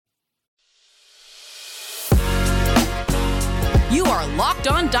You are Locked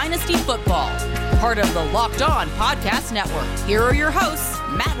On Dynasty Football, part of the Locked On Podcast Network. Here are your hosts,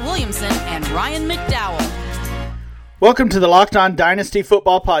 Matt Williamson and Ryan McDowell. Welcome to the Locked On Dynasty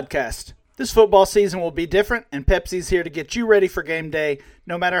Football Podcast. This football season will be different, and Pepsi's here to get you ready for game day,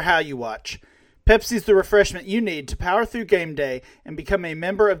 no matter how you watch. Pepsi's the refreshment you need to power through game day and become a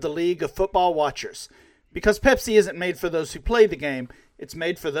member of the League of Football Watchers. Because Pepsi isn't made for those who play the game, it's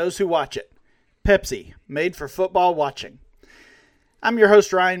made for those who watch it. Pepsi, made for football watching. I'm your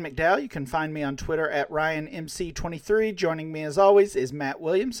host, Ryan McDowell. You can find me on Twitter at RyanMC23. Joining me as always is Matt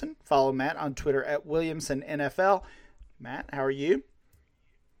Williamson. Follow Matt on Twitter at WilliamsonNFL. Matt, how are you?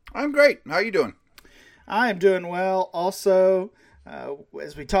 I'm great. How are you doing? I am doing well. Also,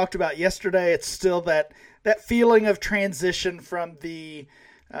 as we talked about yesterday, it's still that feeling of transition from the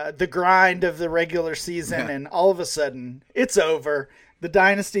grind of the regular season, and all of a sudden, it's over. The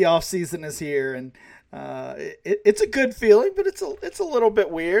Dynasty offseason is here, and it's a good feeling, but it's a little bit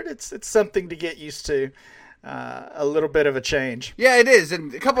weird. It's something to get used to. A little bit of a change. Yeah, it is,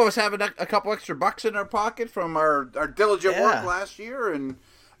 and a couple of us have a couple extra bucks in our pocket from our diligent work last year, and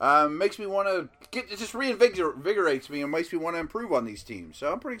makes me want to it just reinvigorates me and makes me want to improve on these teams.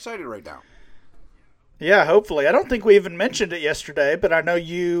 So I'm pretty excited right now. Yeah, hopefully. I don't think we even mentioned it yesterday, but I know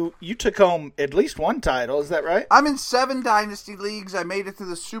you took home at least one title. Is that right? I'm in 7 Dynasty leagues. I made it to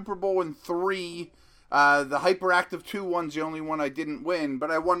the Super Bowl in 3. The Hyperactive 2 one's the only one I didn't win, but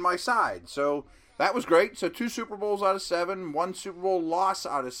I won my side. So that was great. So 2 Super Bowls out of 7, 1 Super Bowl loss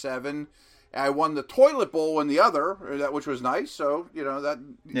out of 7. I won the Toilet Bowl in the other, which was nice. So,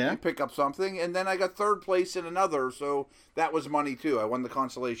 you pick up something. And then I got 3rd place in another, so that was money too. I won the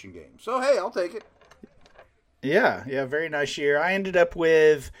consolation game. So, hey, I'll take it. Yeah, very nice year. I ended up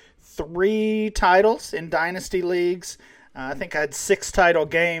with 3 titles in Dynasty leagues. I think I had 6 title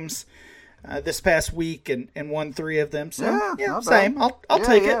games this past week and won 3 of them. So yeah, same. I'll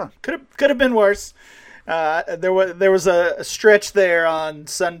take it. Could have been worse. There was a stretch there on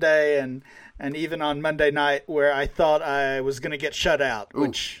Sunday and even on Monday night where I thought I was going to get shut out,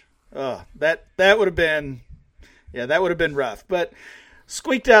 which that would have been rough. But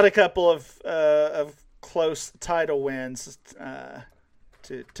squeaked out a couple of close title wins to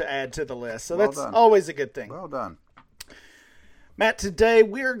add to the list. So that's always a good thing. Well done. Matt, today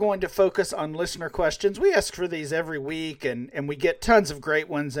we are going to focus on listener questions. We ask for these every week, and we get tons of great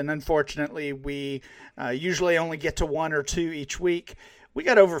ones, and unfortunately we usually only get to 1 or 2 each week. We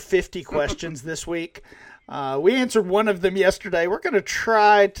got over 50 questions this week. We answered one of them yesterday. We're going to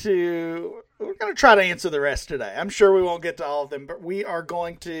try to answer the rest today. I'm sure we won't get to all of them, but we are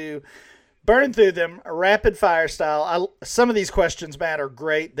going to burn through them rapid fire style. Some of these questions, Matt, are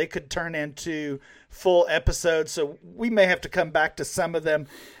great. They could turn into full episodes, so we may have to come back to some of them.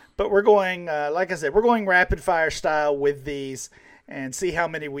 But we're going, like I said, we're going rapid fire style with these and see how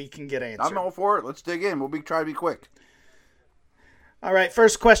many we can get answered. I'm all for it. Let's dig in. We'll try to be quick. All right,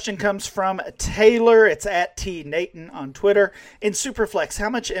 first question comes from Taylor. It's at TNaton on Twitter. In Superflex,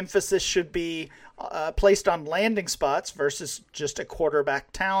 how much emphasis should be placed on landing spots versus just a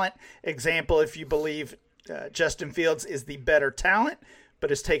quarterback talent? Example, if you believe Justin Fields is the better talent,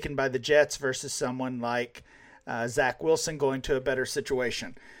 but is taken by the Jets versus someone like Zach Wilson going to a better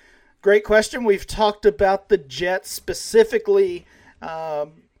situation. Great question. We've talked about the Jets specifically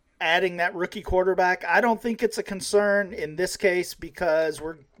adding that rookie quarterback. I don't think it's a concern in this case because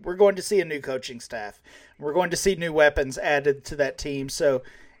we're going to see a new coaching staff. We're going to see new weapons added to that team. So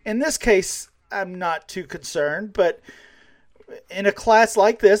in this case, I'm not too concerned. But in a class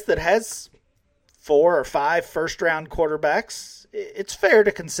like this that has 4 or 5 first-round quarterbacks, it's fair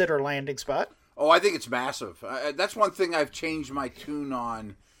to consider landing spot. Oh, I think it's massive. That's one thing I've changed my tune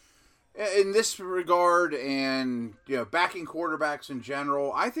on in this regard, and backing quarterbacks in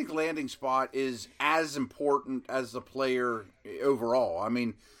general. I think landing spot is as important as the player overall. I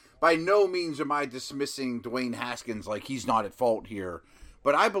mean, by no means am I dismissing Dwayne Haskins like he's not at fault here,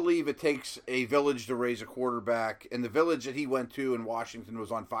 but I believe it takes a village to raise a quarterback, and the village that he went to in Washington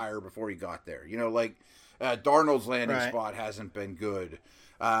was on fire before he got there. Darnold's landing spot hasn't been good.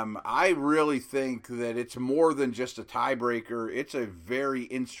 I really think that it's more than just a tiebreaker. It's a very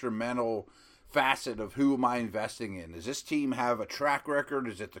instrumental facet of who am I investing in. Does this team have a track record?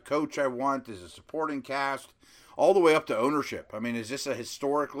 Is it the coach I want? Is it supporting cast? All the way up to ownership. I mean, is this a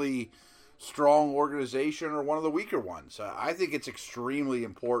historically strong organization or one of the weaker ones? I think it's extremely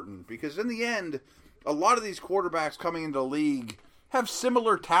important because in the end, a lot of these quarterbacks coming into the league have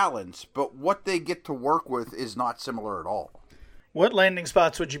similar talents, but what they get to work with is not similar at all. What landing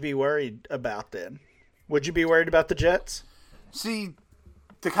spots would you be worried about then? Would you be worried about the Jets? See,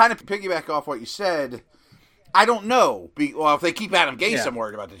 to kind of piggyback off what you said, I don't know. Well, if they keep Adam Gase, I'm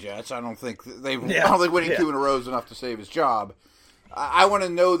worried about the Jets. I don't think winning 2 in a row is enough to save his job. I want to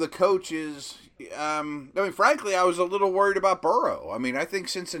know the coaches. Frankly, I was a little worried about Burrow. I mean, I think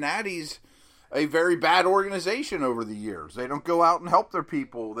Cincinnati's a very bad organization over the years. They don't go out and help their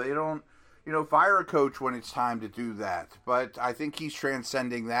people. They don't, fire a coach when it's time to do that. But I think he's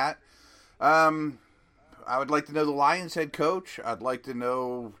transcending that. I would like to know the Lions head coach. I'd like to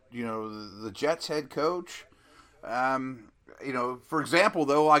know, the Jets head coach. For example,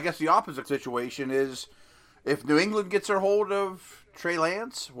 though, I guess the opposite situation is if New England gets their hold of Trey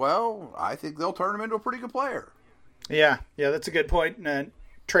Lance, well, I think they'll turn him into a pretty good player. Yeah, that's a good point.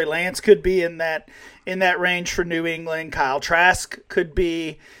 Trey Lance could be in that range for New England. Kyle Trask could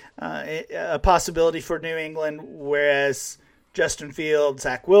be a possibility for New England, whereas Justin Fields,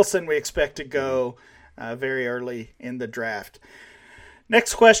 Zach Wilson, we expect to go very early in the draft.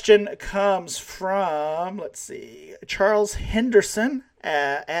 Next question comes from, Charles Henderson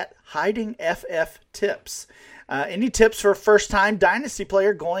at Hiding FF Tips. Any tips for a first-time Dynasty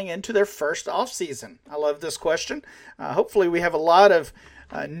player going into their first offseason? I love this question. Hopefully we have a lot of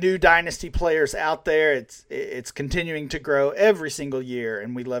new Dynasty players out there. It's continuing to grow every single year,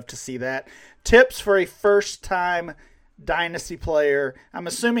 and we love to see that. Tips for a first-time Dynasty player. I'm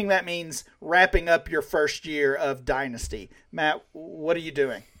assuming that means wrapping up your first year of Dynasty. Matt, what are you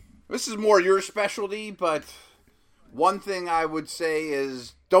doing? This is more your specialty, but one thing I would say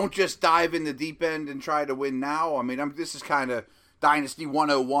is don't just dive in the deep end and try to win now. I mean, this is kind of Dynasty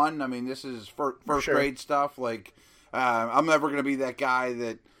 101. I mean, this is first grade stuff. Like, I'm never going to be that guy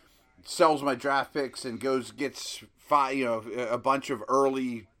that sells my draft picks and gets a bunch of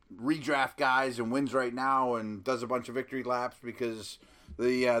early redraft guys and wins right now and does a bunch of victory laps, because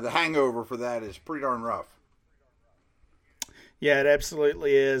the hangover for that is pretty darn rough. Yeah, it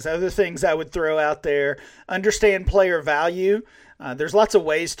absolutely is. Other things I would throw out there: understand player value. There's lots of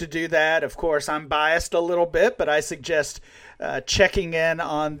ways to do that. Of course, I'm biased a little bit, but I suggest checking in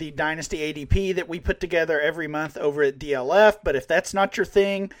on the Dynasty ADP that we put together every month over at DLF. But if that's not your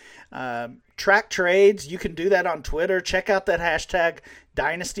thing, track trades. You can do that on Twitter. Check out that hashtag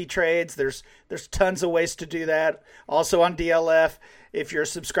Dynasty Trades. There's tons of ways to do that. Also on DLF, if you're a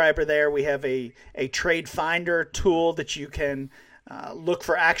subscriber there, we have a trade finder tool that you can look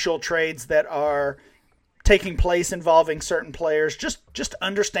for actual trades that are taking place involving certain players. Just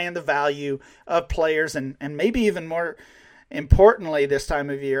understand the value of players, and maybe even more importantly this time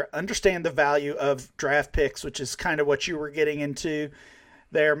of year, understand the value of draft picks, which is kind of what you were getting into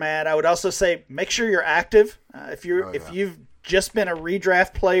there, Matt. I would also say make sure you're active. If you've just been a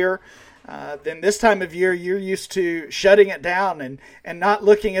redraft player, then this time of year you're used to shutting it down and not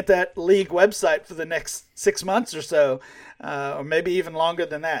looking at that league website for the next 6 months or so, or maybe even longer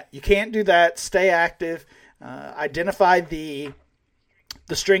than that. You can't do that. Stay active. Identify the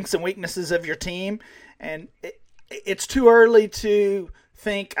strengths and weaknesses of your team, and it's too early to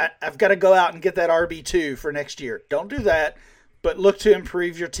think I've got to go out and get that RB2 for next year. Don't do that. But look to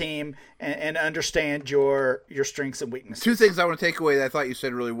improve your team and understand your strengths and weaknesses. Two things I want to take away that I thought you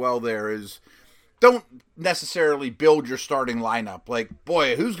said really well there is, don't necessarily build your starting lineup. Like,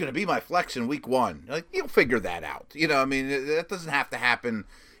 boy, who's going to be my flex in week 1? Like, you'll figure that out. That doesn't have to happen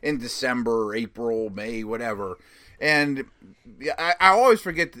in December, April, May, whatever. And I always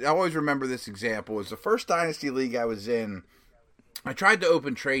remember this example. It was the first Dynasty League I was in. I tried to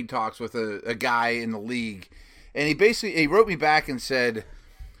open trade talks with a guy in the league. And he wrote me back and said,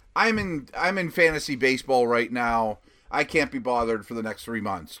 I'm in fantasy baseball right now. I can't be bothered for the next 3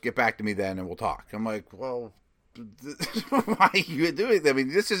 months. Get back to me then and we'll talk. I'm like, well, why are you doing that? I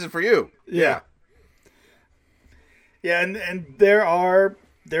mean, this isn't for you. Yeah. Yeah, and there are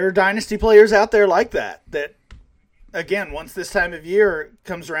Dynasty players out there like that, again, once this time of year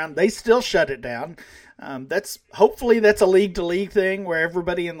comes around, they still shut it down. Hopefully that's a league-to-league thing where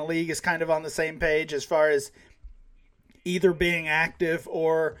everybody in the league is kind of on the same page as far as either being active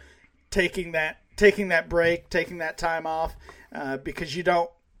or taking that break, taking that time off, because you don't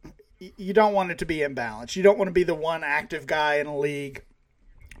want it to be imbalanced. You don't want to be the one active guy in a league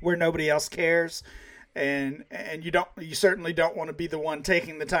where nobody else cares, and you certainly don't want to be the one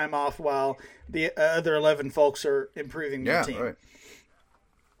taking the time off while the other 11 folks are improving their team. Right.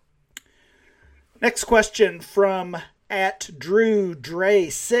 Next question from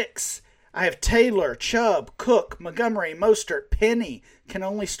 @DrewDre6. I have Taylor, Chubb, Cook, Montgomery, Mostert, Penny. Can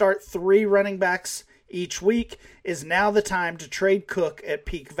only start 3 running backs each week. Is now the time to trade Cook at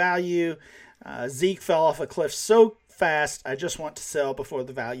peak value? Zeke fell off a cliff so fast, I just want to sell before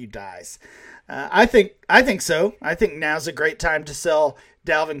the value dies. I think so. I think now's a great time to sell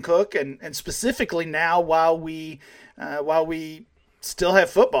Dalvin Cook, and specifically now while we still have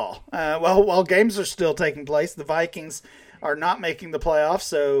football. While games are still taking place, the Vikings are not making the playoffs,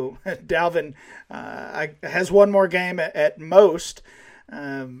 so Dalvin has one more game at most.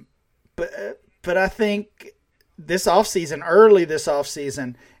 But I think early this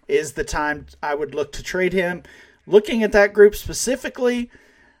offseason, is the time I would look to trade him. Looking at that group specifically,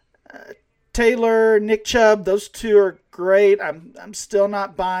 Taylor, Nick Chubb, those two are great. I'm still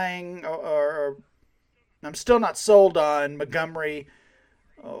not buying or I'm still not sold on Montgomery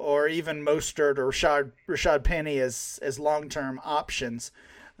or even Mostert or Rashad Penny as long-term options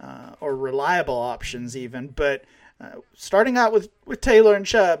or reliable options even. But starting out with Taylor and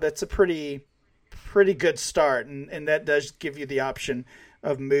Chubb, that's a pretty good start, and that does give you the option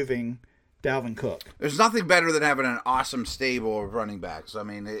of moving Dalvin Cook. There's nothing better than having an awesome stable of running backs. I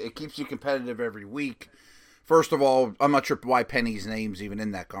mean, it keeps you competitive every week. First of all, I'm not sure why Penny's name's even in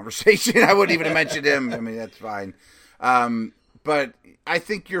that conversation. I wouldn't even have mentioned him. I mean, that's fine. But I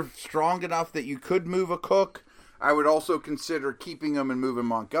think you're strong enough that you could move a Cook. I would also consider keeping him and moving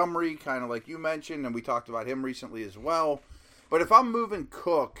Montgomery, kind of like you mentioned, and we talked about him recently as well. But if I'm moving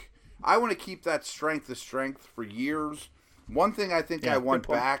Cook, I want to keep that strength of strength for years. One thing I think I want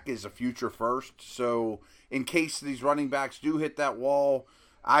back is a future first. So in case these running backs do hit that wall,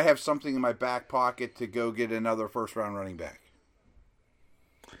 I have something in my back pocket to go get another first-round running back.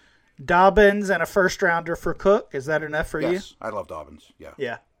 Dobbins and a first-rounder for Cook. Is that enough for you? Yes, I love Dobbins.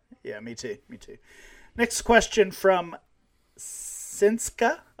 Yeah. Yeah, me too. Next question from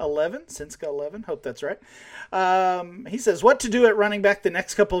Sinska11. Hope that's right. He says, what to do at running back the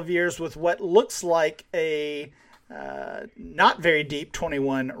next couple of years with what looks like a not very deep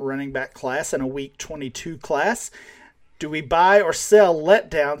 21 running back class and a weak 22 class. Do we buy or sell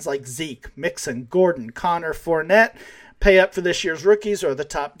letdowns like Zeke, Mixon, Gordon, Connor, Fournette, pay up for this year's rookies or the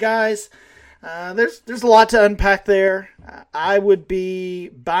top guys? There's a lot to unpack there. I would be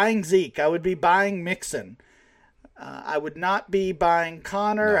buying Zeke. I would be buying Mixon. I would not be buying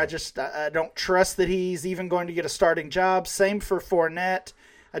Connor. No. I don't trust that he's even going to get a starting job. Same for Fournette.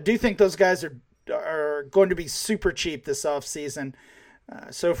 I do think those guys are going to be super cheap this offseason.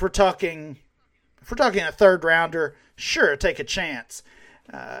 So if we're talking a third rounder, sure, take a chance.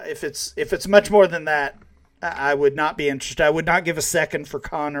 If it's much more than that, I would not be interested. I would not give a second for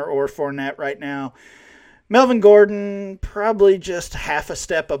Connor or Fournette right now. Melvin Gordon, probably just half a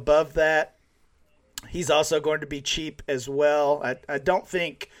step above that. He's also going to be cheap as well. I don't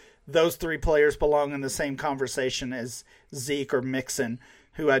think those three players belong in the same conversation as Zeke or Mixon,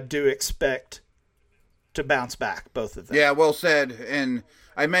 who I do expect to bounce back, both of them. Yeah, well said. And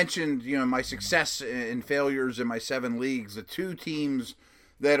I mentioned, my success and failures in my 7 leagues. The 2 teams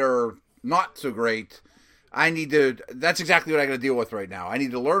that are not so great, that's exactly what I got to deal with right now. I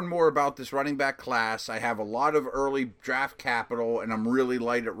need to learn more about this running back class. I have a lot of early draft capital, and I'm really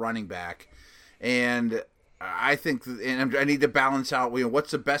light at running back. And I think, I need to balance out,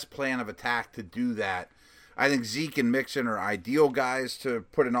 what's the best plan of attack to do that. I think Zeke and Mixon are ideal guys to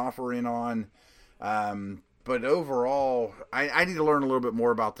put an offer in on. But overall, I need to learn a little bit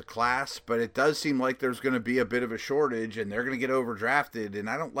more about the class, but it does seem like there's going to be a bit of a shortage, and they're going to get overdrafted, and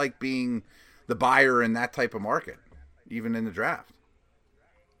I don't like being the buyer in that type of market, even in the draft.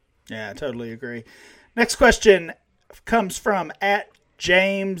 Yeah, I totally agree. Next question comes from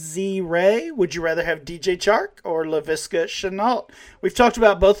 @James Z. Ray. Would you rather have DJ Chark or Laviska Shenault? We've talked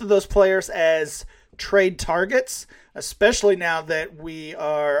about both of those players as trade targets, especially now that we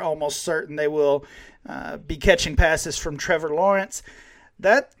are almost certain they will be catching passes from Trevor Lawrence.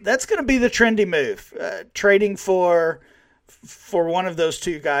 That's going to be the trendy move, trading for one of those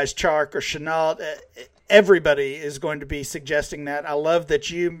two guys, Chark or Shenault. Everybody is going to be suggesting that. I love that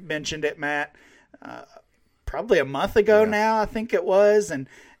you mentioned it, Matt, probably a month ago now, I think it was, and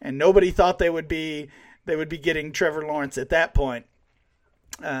nobody thought they would be getting Trevor Lawrence at that point.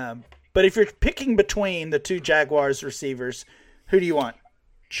 But if you're picking between the two Jaguars receivers, who do you want?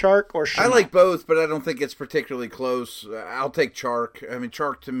 Chark or Shenault? I like both, but I don't think it's particularly close. I'll take Chark. I mean,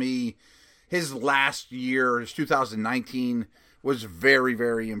 Chark to me, his last year, his 2019, was very,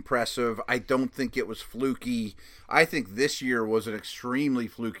 very impressive. I don't think it was fluky. I think this year was an extremely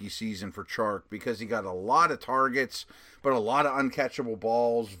fluky season for Chark because he got a lot of targets, but a lot of uncatchable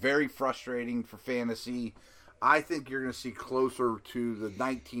balls. Very frustrating for fantasy. I think you're going to see closer to the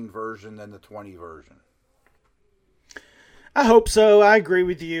 19 version than the 20 version. I hope so. I agree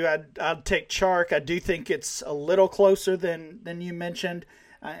with you. I'd take Chark. I do think it's a little closer than you mentioned,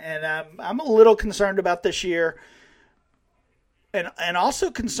 and I'm a little concerned about this year, and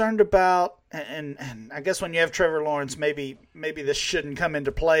also concerned about and I guess when you have Trevor Lawrence, maybe this shouldn't come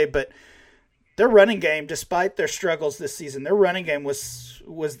into play, but their running game, despite their struggles this season, their running game was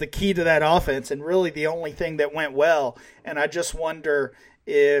the key to that offense and really the only thing that went well. And I just wonder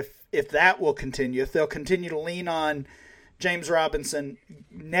if that will continue, if they'll continue to lean on James Robinson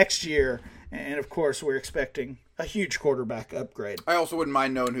next year. And, of course, we're expecting a huge quarterback upgrade. I also wouldn't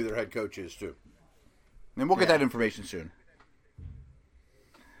mind knowing who their head coach is, too. And we'll get that information soon.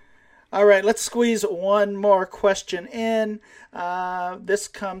 All right, let's squeeze one more question in. This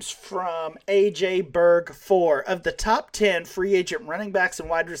comes from AJ Berg 4. Of the top 10 free agent running backs and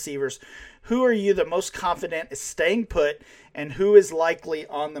wide receivers, who are you the most confident is staying put, and who is likely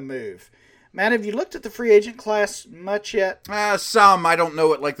on the move? Matt, have you looked at the free agent class much yet? Some. I don't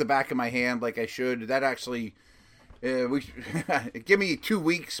know it like the back of my hand like I should. That actually... give me 2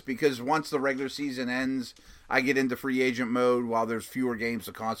 weeks, because once the regular season ends, I get into free agent mode while there's fewer games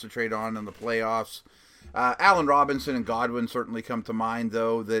to concentrate on in the playoffs. Allen Robinson and Godwin certainly come to mind,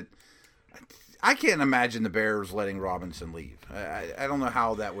 though, that I can't imagine the Bears letting Robinson leave. I don't know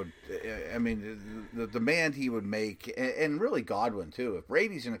how that would... I mean, the demand he would make, and really Godwin, too. If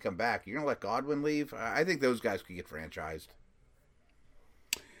Brady's going to come back, you're going to let Godwin leave? I think those guys could get franchised.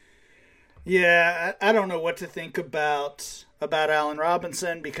 Yeah, I don't know what to think about Allen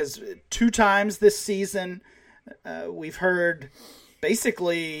Robinson, because 2 times this season we've heard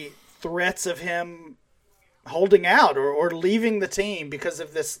basically threats of him holding out or leaving the team because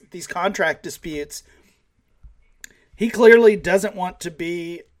of these contract disputes. He clearly doesn't want to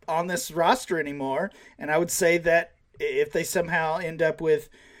be on this roster anymore, and I would say that if they somehow end up with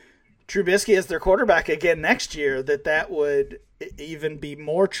Trubisky as their quarterback again next year, that would even be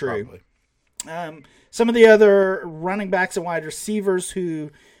more true. Probably. Some of the other running backs and wide receivers who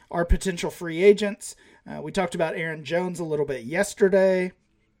are potential free agents. We talked about Aaron Jones a little bit yesterday.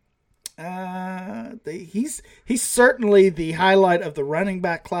 He's certainly the highlight of the running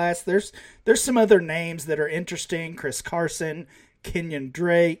back class. There's some other names that are interesting. Chris Carson, Kenyon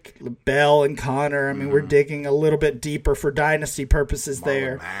Drake, Bell, and Connor. I mean, we're digging a little bit deeper for dynasty purposes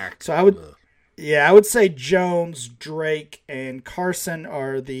there. So I would say Jones, Drake, and Carson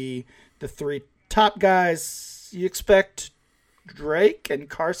are the 3 top guys. You expect Drake and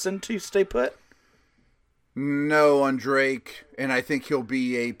Carson to stay put? No, on Drake, and I think he'll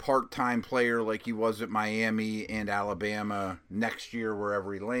be a part-time player like he was at Miami and Alabama next year,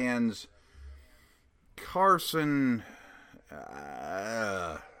 wherever he lands. Carson,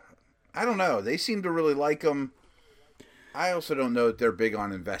 I don't know. They seem to really like him. I also don't know that they're big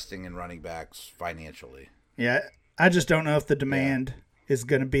on investing in running backs financially. Yeah, I just don't know if the demand is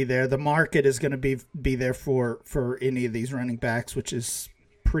going to be there. The market is going to be there for any of these running backs, which is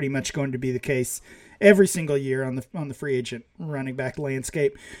pretty much going to be the case every single year on the free agent running back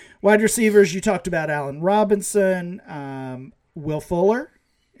landscape. Wide receivers, you talked about Allen Robinson, Will Fuller.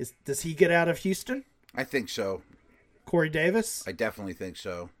 Does he get out of Houston? I think so. Corey Davis? I definitely think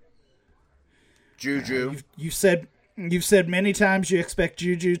so. Juju. You've said many times you expect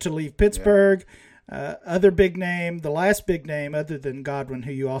Juju to leave Pittsburgh. Yeah. Other big name, the last big name other than Godwin,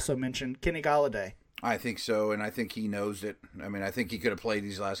 who you also mentioned, Kenny Golladay. I think so, and I think he knows it. I mean, I think he could have played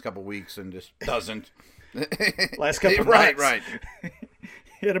these last couple of weeks and just doesn't. Last couple of months. Right.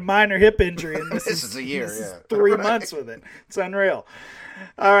 He had a minor hip injury, and this is a year. This is 3 months with it. It's unreal.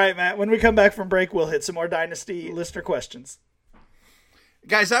 All right, Matt, when we come back from break, we'll hit some more Dynasty listener questions.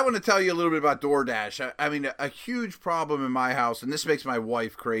 Guys, I want to tell you a little bit about DoorDash. I mean, a huge problem in my house, and this makes my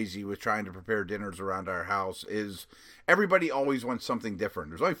wife crazy with trying to prepare dinners around our house, is everybody always wants something different.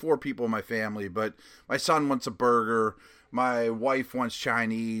 There's only 4 people in my family, but my son wants a burger, my wife wants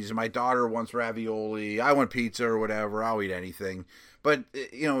Chinese, my daughter wants ravioli, I want pizza or whatever. I'll eat anything. But,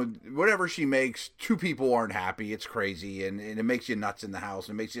 you know, whatever she makes, 2 people aren't happy. It's crazy, and it makes you nuts in the house.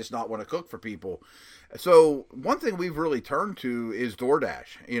 It makes you just not want to cook for people. So one thing we've really turned to is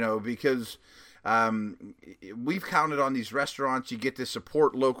DoorDash, you know, because we've counted on these restaurants. You get to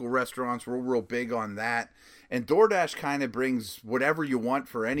support local restaurants. We're real big on that. And DoorDash kind of brings whatever you want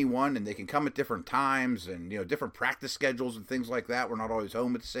for anyone, and they can come at different times and, you know, different practice schedules and things like that. We're not always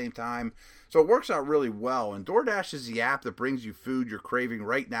home at the same time. So it works out really well. And DoorDash is the app that brings you food you're craving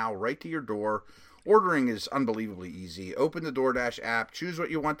right now, right to your door. Ordering is unbelievably easy. Open the DoorDash app, choose what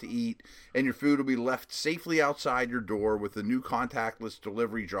you want to eat, and your food will be left safely outside your door with the new contactless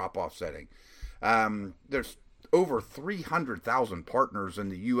delivery drop-off setting. There's over 300,000 partners in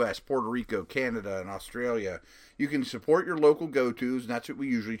the U.S., Puerto Rico, Canada, and Australia. You can support your local go-tos, and that's what we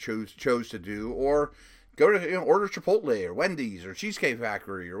usually chose to do, or Go to order Chipotle or Wendy's or Cheesecake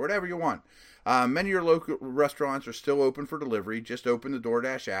Factory or whatever you want. Many of your local restaurants are still open for delivery. Just open the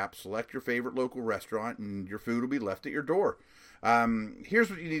DoorDash app, select your favorite local restaurant, and your food will be left at your door. Here's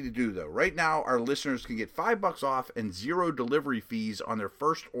what you need to do, though. Right now, our listeners can get $5 off and 0 delivery fees on their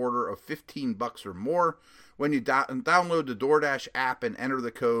first order of $15 or more when you download the DoorDash app and enter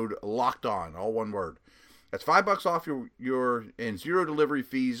the code LOCKEDON, all one word. That's $5 off your and 0 delivery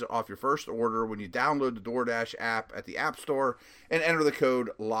fees off your first order when you download the DoorDash app at the App Store and enter the code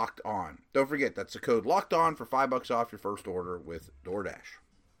Locked On. Don't forget, that's the code Locked On for $5 off your first order with DoorDash.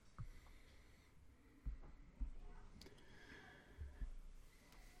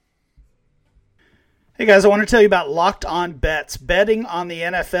 Hey guys, I want to tell you about Locked On Bets. Betting on the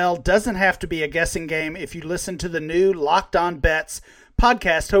NFL doesn't have to be a guessing game if you listen to the new Locked On Bets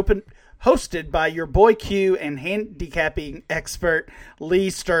podcast hosted by your boy Q and handicapping expert Lee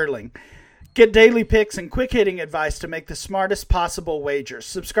Sterling. Get daily picks and quick-hitting advice to make the smartest possible wagers.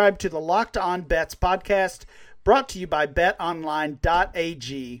 Subscribe to the Locked On Bets podcast, brought to you by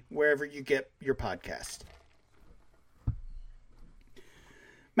betonline.ag, wherever you get your podcast.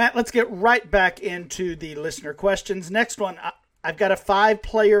 Matt, let's get right back into the listener questions. Next one, I've got a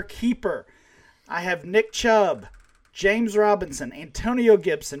 5-player keeper. I have Nick Chubb, James Robinson, Antonio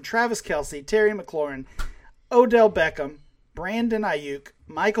Gibson, Travis Kelce, Terry McLaurin, Odell Beckham, Brandon Ayuk,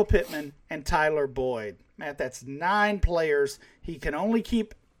 Michael Pittman, and Tyler Boyd. Matt, that's 9 players. He can only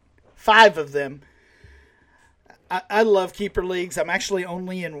keep 5 of them. I love keeper leagues. I'm actually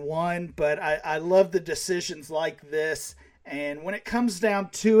only in one, but I love the decisions like this. And when it comes down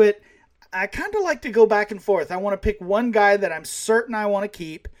to it, I kind of like to go back and forth. I want to pick one guy that I'm certain I want to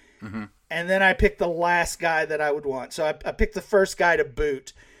keep, and then I pick the last guy that I would want. So I picked the first guy to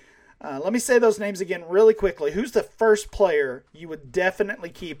boot. Let me say those names again really quickly. Who's the first player you would definitely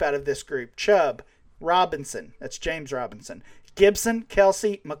keep out of this group? Chubb, Robinson, that's James Robinson, Gibson,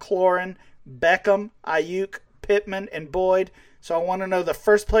 Kelce, McLaurin, Beckham, Ayuk, Pittman, and Boyd. So I want to know the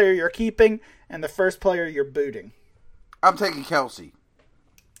first player you're keeping and the first player you're booting. I'm taking Kelce.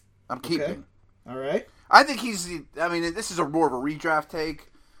 I'm keeping. Okay. All right. I think this is more of a redraft take,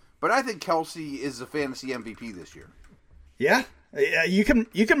 but I think Kelce is the fantasy MVP this year. Yeah, you can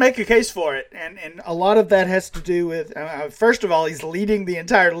make a case for it, and a lot of that has to do with first of all, he's leading the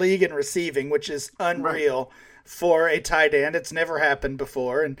entire league in receiving, which is unreal for a tight end. It's never happened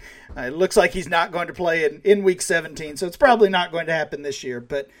before, and it looks like he's not going to play in Week 17, so it's probably not going to happen this year.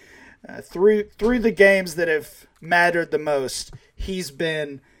 But through the games that have mattered the most, he's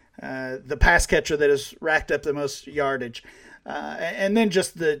been the pass catcher that has racked up the most yardage, and then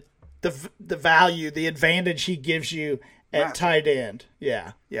just the value, the advantage he gives you at tight end.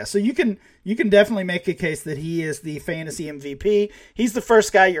 Yeah. So you can definitely make a case that he is the fantasy MVP. He's the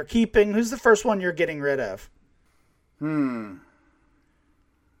first guy you're keeping. Who's the first one you're getting rid of? I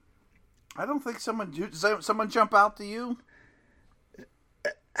don't think does someone jump out to you?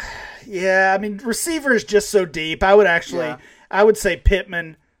 Yeah, I mean, receiver is just so deep. I would say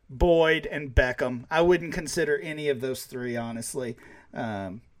Pittman, Boyd, and Beckham. I wouldn't consider any of those 3, honestly.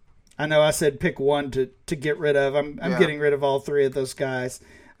 I know I said pick one to get rid of. I'm getting rid of all 3 of those guys.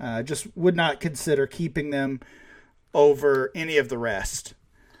 Just would not consider keeping them over any of the rest.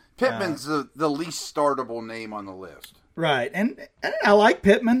 Pittman's the least startable name on the list. Right, and I like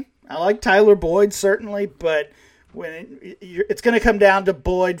Pittman. I like Tyler Boyd, certainly, but when it's going to come down to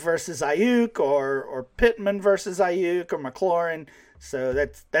Boyd versus Ayuk or Pittman versus Ayuk or McLaurin, so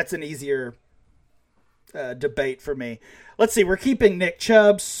that's an easier debate for me. Let's see. We're keeping Nick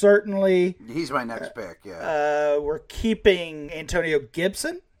Chubb, certainly. He's my next pick, yeah. We're keeping Antonio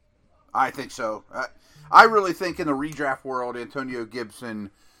Gibson. I think so. I really think in the redraft world, Antonio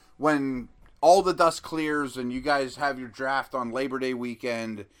Gibson, when all the dust clears and you guys have your draft on Labor Day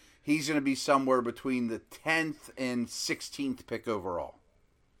weekend, he's going to be somewhere between the 10th and 16th pick overall.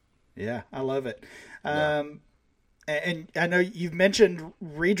 Yeah, I love it. And I know you've mentioned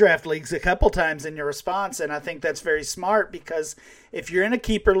redraft leagues a couple times in your response, and I think that's very smart because if you're in a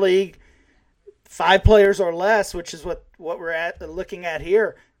keeper league, 5 players or less, which is what we're looking at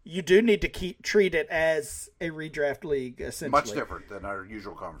here, you do need to treat it as a redraft league, essentially. Much different than our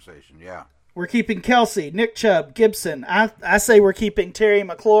usual conversation, yeah. We're keeping Kelce, Nick Chubb, Gibson. I say we're keeping Terry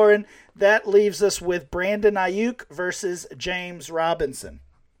McLaurin. That leaves us with Brandon Ayuk versus James Robinson.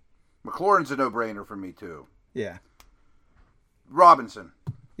 McLaurin's a no-brainer for me, too. Yeah. Robinson.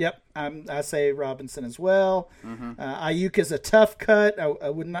 Yep, I say Robinson as well. Ayuk is a tough cut. I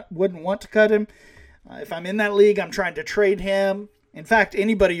wouldn't want to cut him. If I'm in that league, I'm trying to trade him. In fact,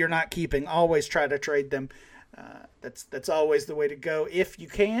 anybody you're not keeping, always try to trade them. That's always the way to go if you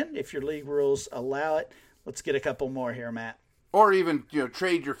can, if your league rules allow it. Let's get a couple more here, Matt. Or even,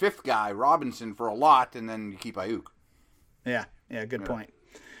 trade your fifth guy, Robinson, for a lot, and then you keep Ayuk. Yeah, good point.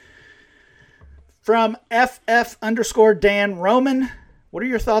 From FF_Dan Roman, what are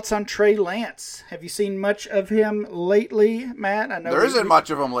your thoughts on Trey Lance? Have you seen much of him lately, Matt? I know there isn't much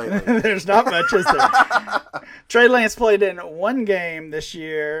of him lately. There's not much, is there? Trey Lance played in one game this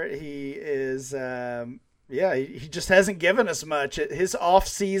year. He is, he just hasn't given us much. His off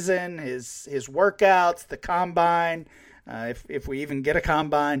season, his workouts, the combine. If we even get a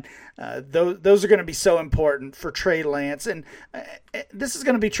combine, those are going to be so important for Trey Lance. And this is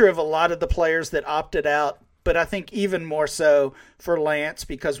going to be true of a lot of the players that opted out, but I think even more so for Lance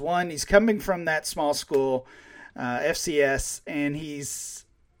because, one, he's coming from that small school, FCS, and he's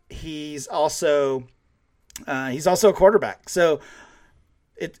also a quarterback. So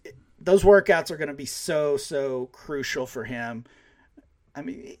those workouts are going to be so crucial for him. I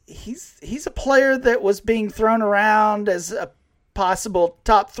mean, he's a player that was being thrown around as a possible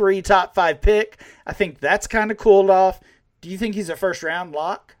top 3, top 5 pick. I think that's kind of cooled off. Do you think he's a first-round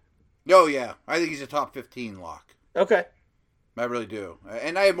lock? Oh, yeah. I think he's a top 15 lock. Okay. I really do.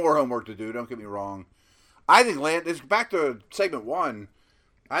 And I have more homework to do, don't get me wrong. I think back to segment 1,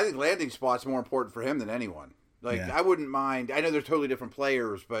 I think landing spot's more important for him than anyone. I wouldn't mind. I know they're totally different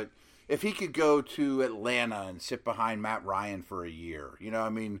players, but if he could go to Atlanta and sit behind Matt Ryan for a year,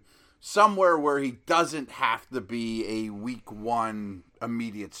 somewhere where he doesn't have to be a week 1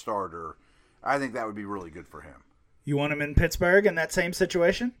 immediate starter, I think that would be really good for him. You want him in Pittsburgh in that same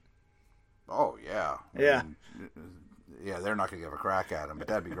situation? Oh, yeah. Yeah. They're not going to give a crack at him, but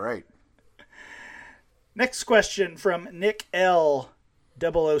that'd be great. Next question from Nick L.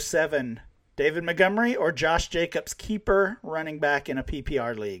 007. David Montgomery or Josh Jacobs, keeper running back in a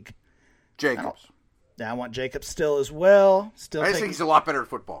PPR league? Jacobs. I want Jacobs still as well. I just think he's a lot better at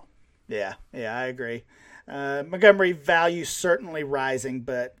football. Yeah, I agree. Montgomery value certainly rising,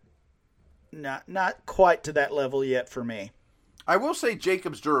 but not quite to that level yet for me. I will say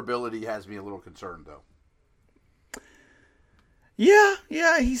Jacobs' durability has me a little concerned, though. Yeah,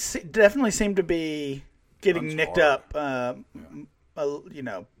 he definitely seemed to be getting nicked up,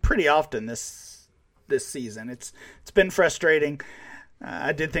 pretty often this season. It's been frustrating.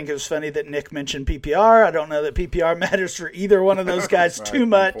 I did think it was funny that Nick mentioned PPR. I don't know that PPR matters for either one of those guys right, too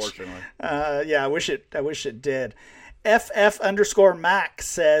much. Unfortunately. I wish it did. FF_Mac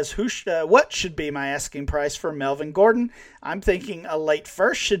says, what should be my asking price for Melvin Gordon? I'm thinking a late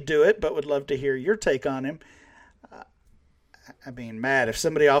first should do it, but would love to hear your take on him. Matt, if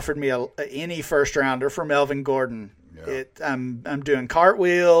somebody offered me any first rounder for Melvin Gordon, I'm doing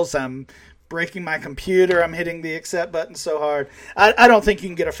cartwheels. I'm breaking my computer. I'm hitting the accept button so hard. I don't think you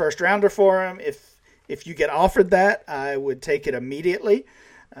can get a first rounder for him. If you get offered that, I would take it immediately.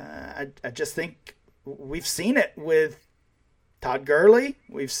 I just think we've seen it with Todd Gurley.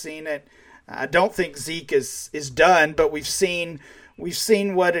 We've seen it. I don't think Zeke is done, but we've seen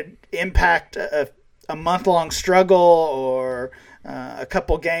what it impact a month-long struggle or a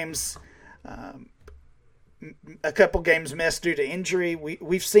couple games missed due to injury.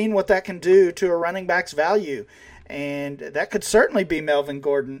 We've seen what that can do to a running back's value, and that could certainly be Melvin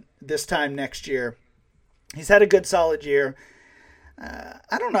Gordon this time next year. He's had a good, solid year.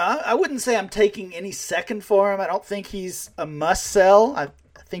 I don't know. I wouldn't say I'm taking any second for him. I don't think he's a must sell. I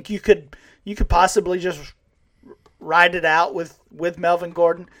think you could possibly just ride it out with Melvin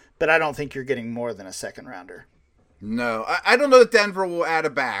Gordon, but I don't think you're getting more than a second rounder. No, I don't know that Denver will add a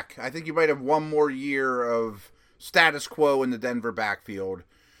back. I think you might have one more year of status quo in the Denver backfield.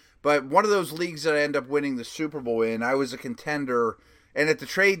 But one of those leagues that I end up winning the Super Bowl in, I was a contender. And at the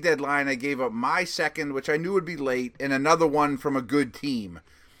trade deadline, I gave up my second, which I knew would be late, and another one from a good team.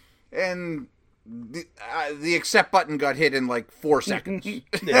 And the accept button got hit in like 4 seconds.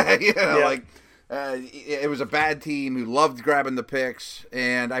 It was a bad team who loved grabbing the picks,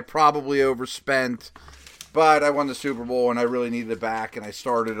 and I probably overspent. But I won the Super Bowl, and I really needed it back, and I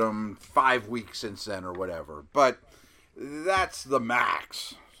started them 5 weeks since then or whatever. But that's the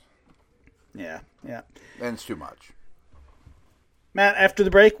max. Yeah. And it's too much. Matt, after the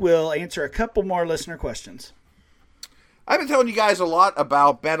break, we'll answer a couple more listener questions. I've been telling you guys a lot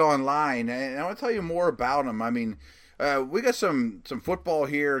about Bet Online, and I want to tell you more about them. We got some football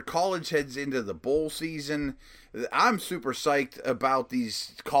here. College heads into the bowl season. I'm super psyched about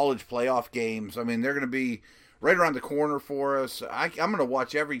these college playoff games. They're going to be right around the corner for us. I'm going to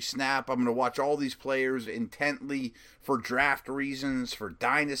watch every snap. I'm going to watch all these players intently for draft reasons, for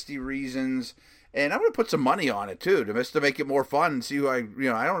dynasty reasons. And I'm going to put some money on it too, to make it more fun and see who I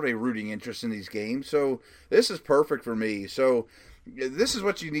don't have any rooting interest in these games. So this is perfect for me. So this is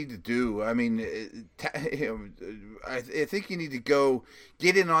what you need to do. I mean, I think you need to go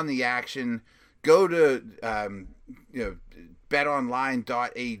get in on the action. Go to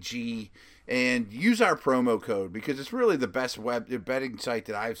betonline.ag and use our promo code, because it's really the best web betting site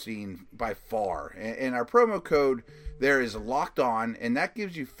that I've seen by far. And our promo code there is Locked On, and that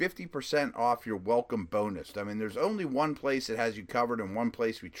gives you 50% off your welcome bonus. I mean, there's only one place that has you covered and one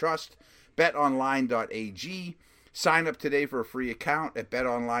place we trust, betonline.ag. Sign up today for a free account at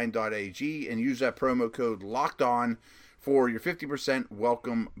betonline.ag and use that promo code Locked On for your 50%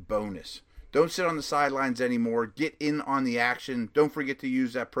 welcome bonus. Don't sit on the sidelines anymore. Get in on the action. Don't forget to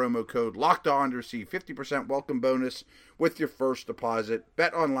use that promo code Locked On to receive 50% welcome bonus with your first deposit.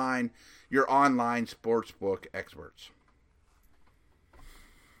 Bet Online, your online sportsbook experts.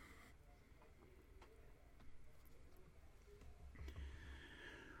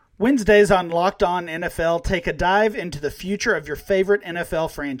 Wednesdays on Locked On NFL take a dive into the future of your favorite NFL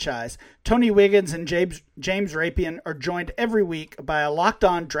franchise. Tony Wiggins and James Rapien are joined every week by a Locked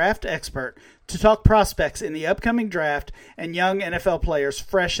On draft expert to talk prospects in the upcoming draft and young NFL players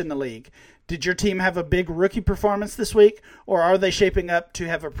fresh in the league. Did your team have a big rookie performance this week, or are they shaping up to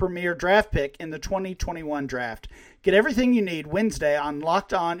have a premier draft pick in the 2021 draft? Get everything you need Wednesday on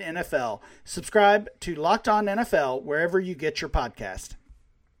Locked On NFL. Subscribe to Locked On NFL wherever you get your podcast.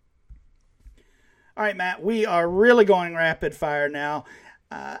 All right, Matt, we are really going rapid fire now.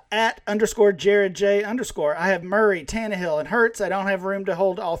 At _Jared J _ I have Murray, Tannehill, and Hurts. I don't have room to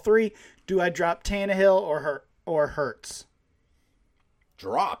hold all three. Do I drop Tannehill or Hurts?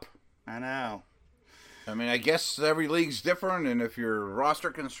 Drop. I know. I mean, I guess every league's different, and if your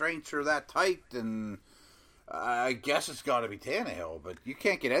roster constraints are that tight, then I guess it's got to be Tannehill, but you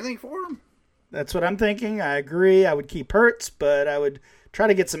can't get anything for him. That's what I'm thinking. I agree. I would keep Hurts, but I would try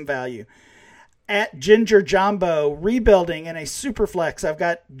to get some value. At Ginger Jumbo, rebuilding in a super flex, I've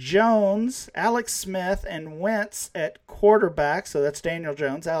got Jones, Alex Smith, and Wentz at quarterback. So that's Daniel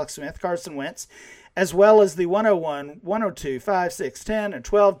Jones, Alex Smith, Carson Wentz, as well as the 101, 102, 5, 6, 10, and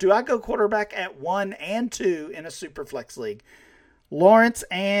 12. Do I go quarterback at 1 and 2 in a super flex league? Lawrence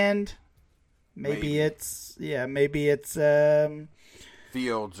and maybe it's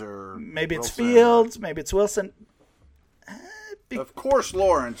Fields, or maybe it's Wilson. Fields, maybe it's Wilson. Of course,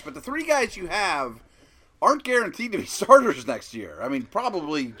 Lawrence, but the three guys you have aren't guaranteed to be starters next year. I mean,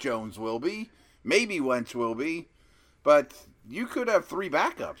 probably Jones will be, maybe Wentz will be, but you could have three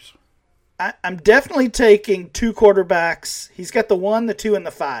backups. I'm definitely taking two quarterbacks. He's got the 1, the 2, and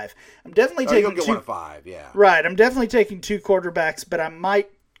the 5. I'm definitely taking you'll get two. 1 of 5, yeah. Right, I'm definitely taking two quarterbacks, but I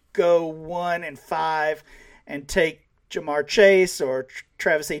might go 1 and 5 and take Jamar Chase or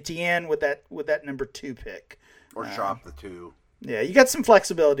Travis Etienne with that number 2 pick. Or drop the 2. Yeah, you got some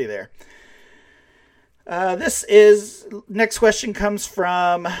flexibility there. Next question comes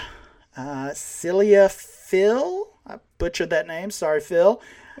from Celia Phil. I butchered that name. Sorry, Phil.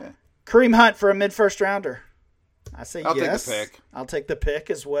 Yeah. Kareem Hunt for a mid-first rounder. I say I'll yes. take the pick. I'll take the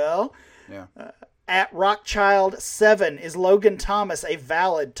pick as well. Yeah. At Rockchild7, is Logan Thomas a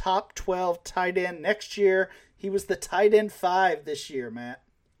valid top 12 tight end next year? He was the tight end 5 this year, Matt.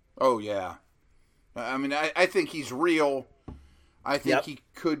 Oh, yeah. I mean, I think he's real. I think he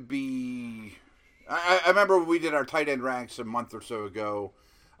could be... I remember when we did our tight end ranks a month or so ago.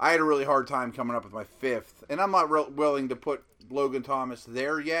 I had a really hard time coming up with my 5th. And I'm not willing to put Logan Thomas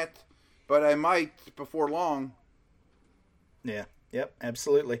there yet. But I might before long. Yeah. Yep.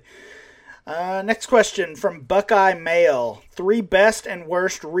 Absolutely. Next question from Buckeye Mail. 3 best and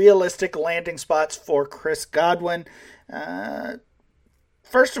worst realistic landing spots for Chris Godwin.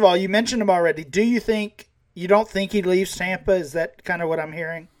 First of all, you mentioned him already. You don't think he leaves Tampa? Is that kind of what I'm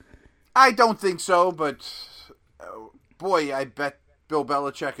hearing? I don't think so, but boy, I bet Bill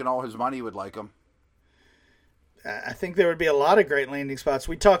Belichick and all his money would like him. I think there would be a lot of great landing spots.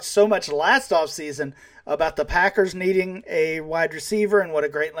 We talked so much last offseason about the Packers needing a wide receiver and what a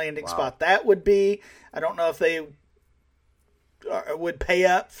great landing spot that would be. I don't know if they would pay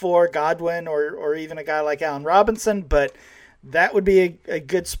up for Godwin or even a guy like Allen Robinson, but that would be a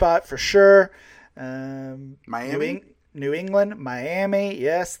good spot for sure. Miami? New England, Miami,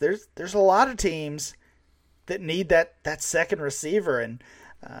 yes. There's a lot of teams that need that second receiver, and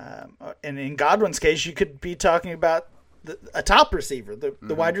in Godwin's case, you could be talking about a top receiver,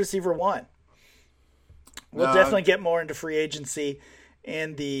 the wide receiver 1. We'll definitely get more into free agency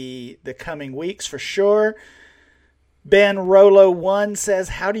in the coming weeks for sure. Ben Rolo 1 says,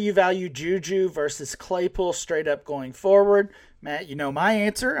 how do you value Juju versus Claypool straight up going forward? Matt, you know my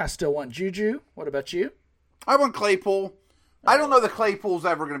answer. I still want Juju. What about you? I want Claypool. I don't know that Claypool's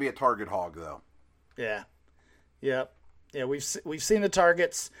ever going to be a target hog, though. Yeah. Yep. Yeah, we've seen the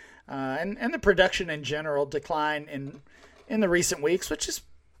targets and the production in general decline in the recent weeks, which is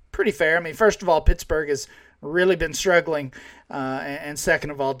pretty fair. I mean, first of all, Pittsburgh has really been struggling, and second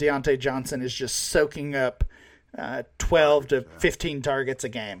of all, Deontay Johnson is just soaking up 12 to 15 targets a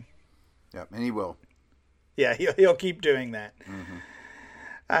game. Yep, and he will. Yeah, he'll keep doing that. Mm-hmm.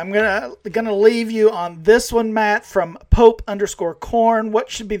 I'm gonna leave you on this one, Matt, from Pope_Corn. What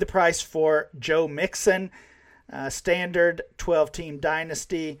should be the price for Joe Mixon? Standard 12-team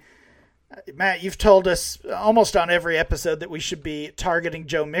dynasty. Matt, you've told us almost on every episode that we should be targeting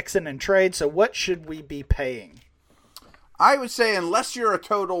Joe Mixon in trade. So what should we be paying? I would say unless you're a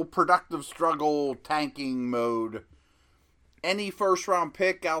total productive struggle tanking mode, any first-round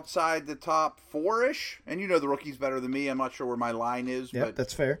pick outside the top 4-ish, and you know the rookie's better than me. I'm not sure where my line is. Yep, but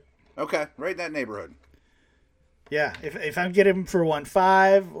that's fair. Okay, right in that neighborhood. Yeah, if I get him for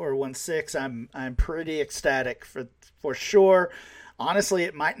 1.5 or 1.6, I'm pretty ecstatic for sure. Honestly,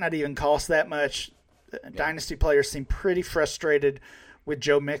 it might not even cost that much. Dynasty players seem pretty frustrated with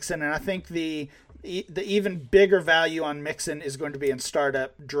Joe Mixon, and I think the even bigger value on Mixon is going to be in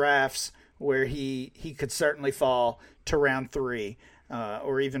startup drafts where he could certainly fall to round 3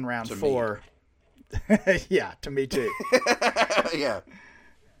 or even round 4. Yeah, to me too. Yeah.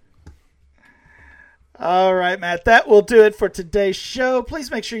 All right, Matt, that will do it for today's show. Please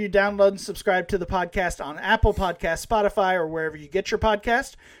make sure you download and subscribe to the podcast on Apple Podcasts, Spotify, or wherever you get your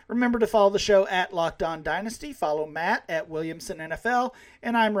podcast. Remember to follow the show at Locked On Dynasty. Follow Matt at Williamson NFL,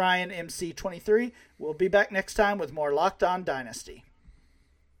 and I'm Ryan MC23. We'll be back next time with more Locked On Dynasty.